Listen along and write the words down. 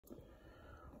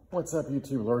What's up,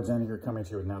 YouTube? Lord Zanny here, coming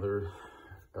to another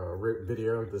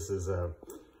video. This is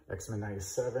X-Men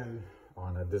 97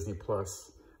 on Disney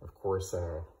Plus, of course,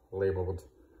 labeled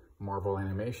Marvel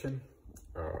Animation.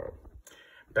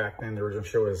 Back then, the original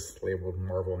show was labeled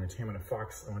Marvel Entertainment, and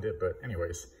Fox owned it. But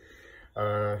anyways,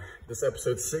 this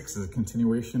episode 6 is a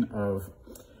continuation of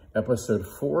episode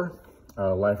 4,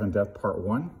 Life and Death Part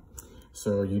 1.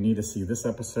 So you need to see this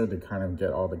episode to kind of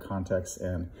get all the context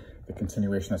and the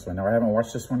continuation of this one. Now, I haven't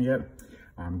watched this one yet.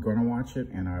 I'm going to watch it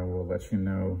and I will let you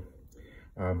know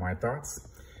my thoughts.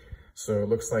 So it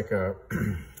looks like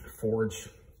Forge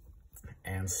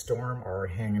and Storm are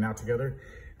hanging out together.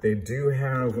 They do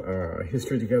have a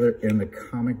history together in the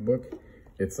comic book.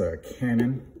 It's a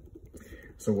canon.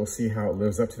 So we'll see how it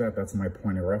lives up to that. That's my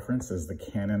point of reference, is the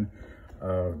canon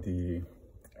of the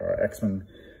X-Men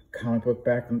comic book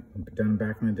done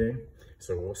back in the day.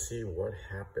 So we'll see what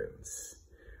happens.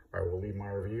 I will leave my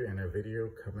review and a video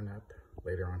coming up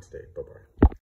later on today. Bye-bye.